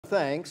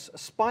thanks.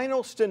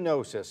 Spinal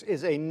stenosis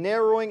is a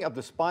narrowing of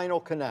the spinal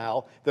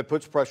canal that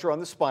puts pressure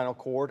on the spinal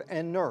cord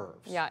and nerves.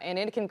 Yeah, and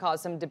it can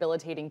cause some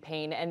debilitating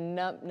pain and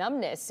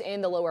numbness in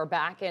the lower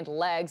back and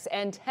legs,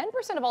 and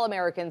 10% of all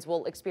Americans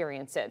will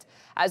experience it.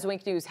 As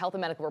Wink News health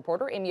and medical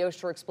reporter Amy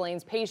Oster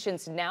explains,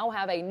 patients now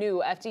have a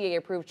new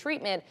FDA-approved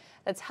treatment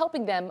that's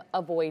helping them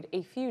avoid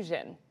a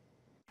fusion.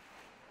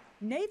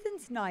 Nathan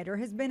Snyder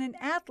has been an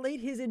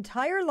athlete his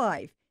entire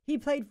life. He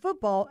played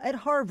football at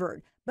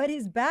Harvard, but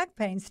his back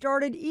pain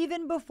started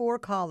even before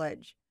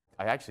college.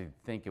 I actually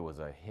think it was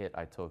a hit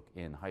I took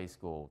in high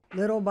school.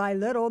 Little by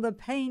little, the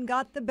pain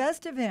got the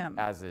best of him.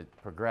 As it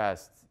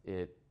progressed,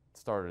 it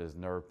started as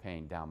nerve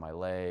pain down my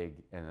leg,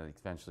 and it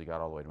eventually got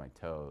all the way to my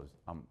toes.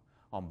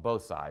 On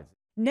both sides.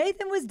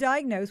 Nathan was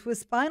diagnosed with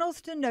spinal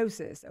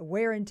stenosis, a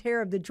wear and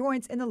tear of the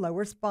joints in the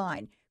lower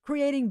spine,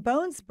 creating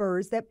bone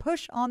spurs that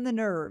push on the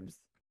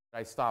nerves.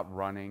 I stopped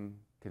running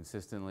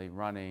consistently.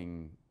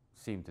 Running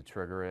seemed to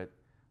trigger it.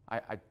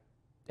 I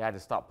had to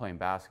stop playing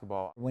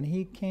basketball. When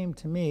he came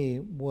to me,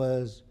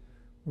 was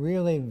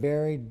really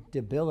very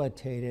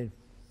debilitated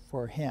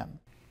for him.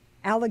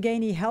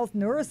 Allegheny Health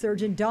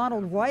neurosurgeon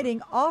Donald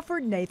Whiting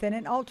offered Nathan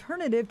an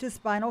alternative to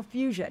spinal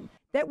fusion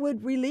that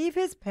would relieve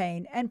his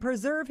pain and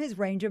preserve his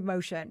range of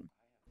motion.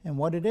 And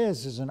what it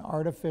is an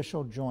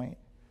artificial joint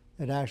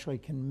that actually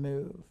can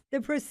move.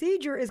 The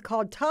procedure is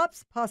called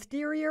TOPS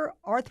posterior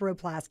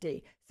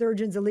arthroplasty.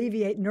 Surgeons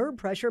alleviate nerve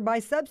pressure by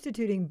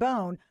substituting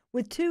bone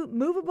with two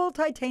movable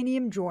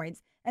titanium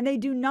joints, and they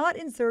do not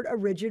insert a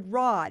rigid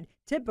rod,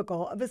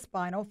 typical of a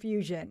spinal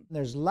fusion.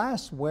 There's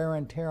less wear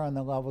and tear on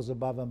the levels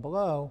above and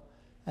below,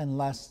 and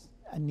less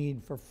a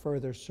need for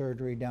further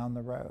surgery down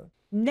the road.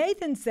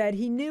 Nathan said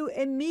he knew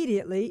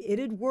immediately it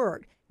had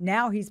worked.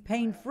 Now he's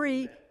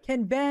pain-free,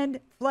 can bend,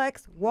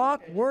 flex,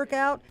 walk, work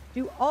out,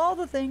 do all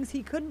the things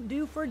he couldn't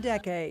do for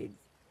decades.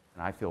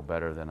 And I feel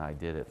better than I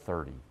did at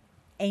 30.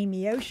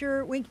 Amy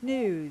Oster, Wink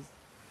News.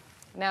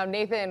 Now,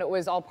 Nathan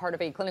was all part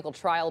of a clinical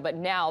trial, but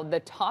now the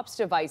TOPS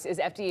device is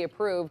FDA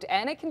approved,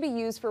 and it can be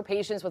used for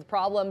patients with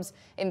problems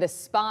in the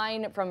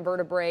spine from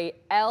vertebrae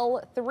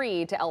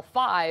L3 to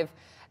L5,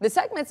 the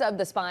segments of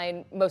the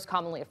spine most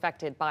commonly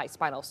affected by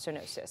spinal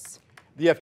stenosis. The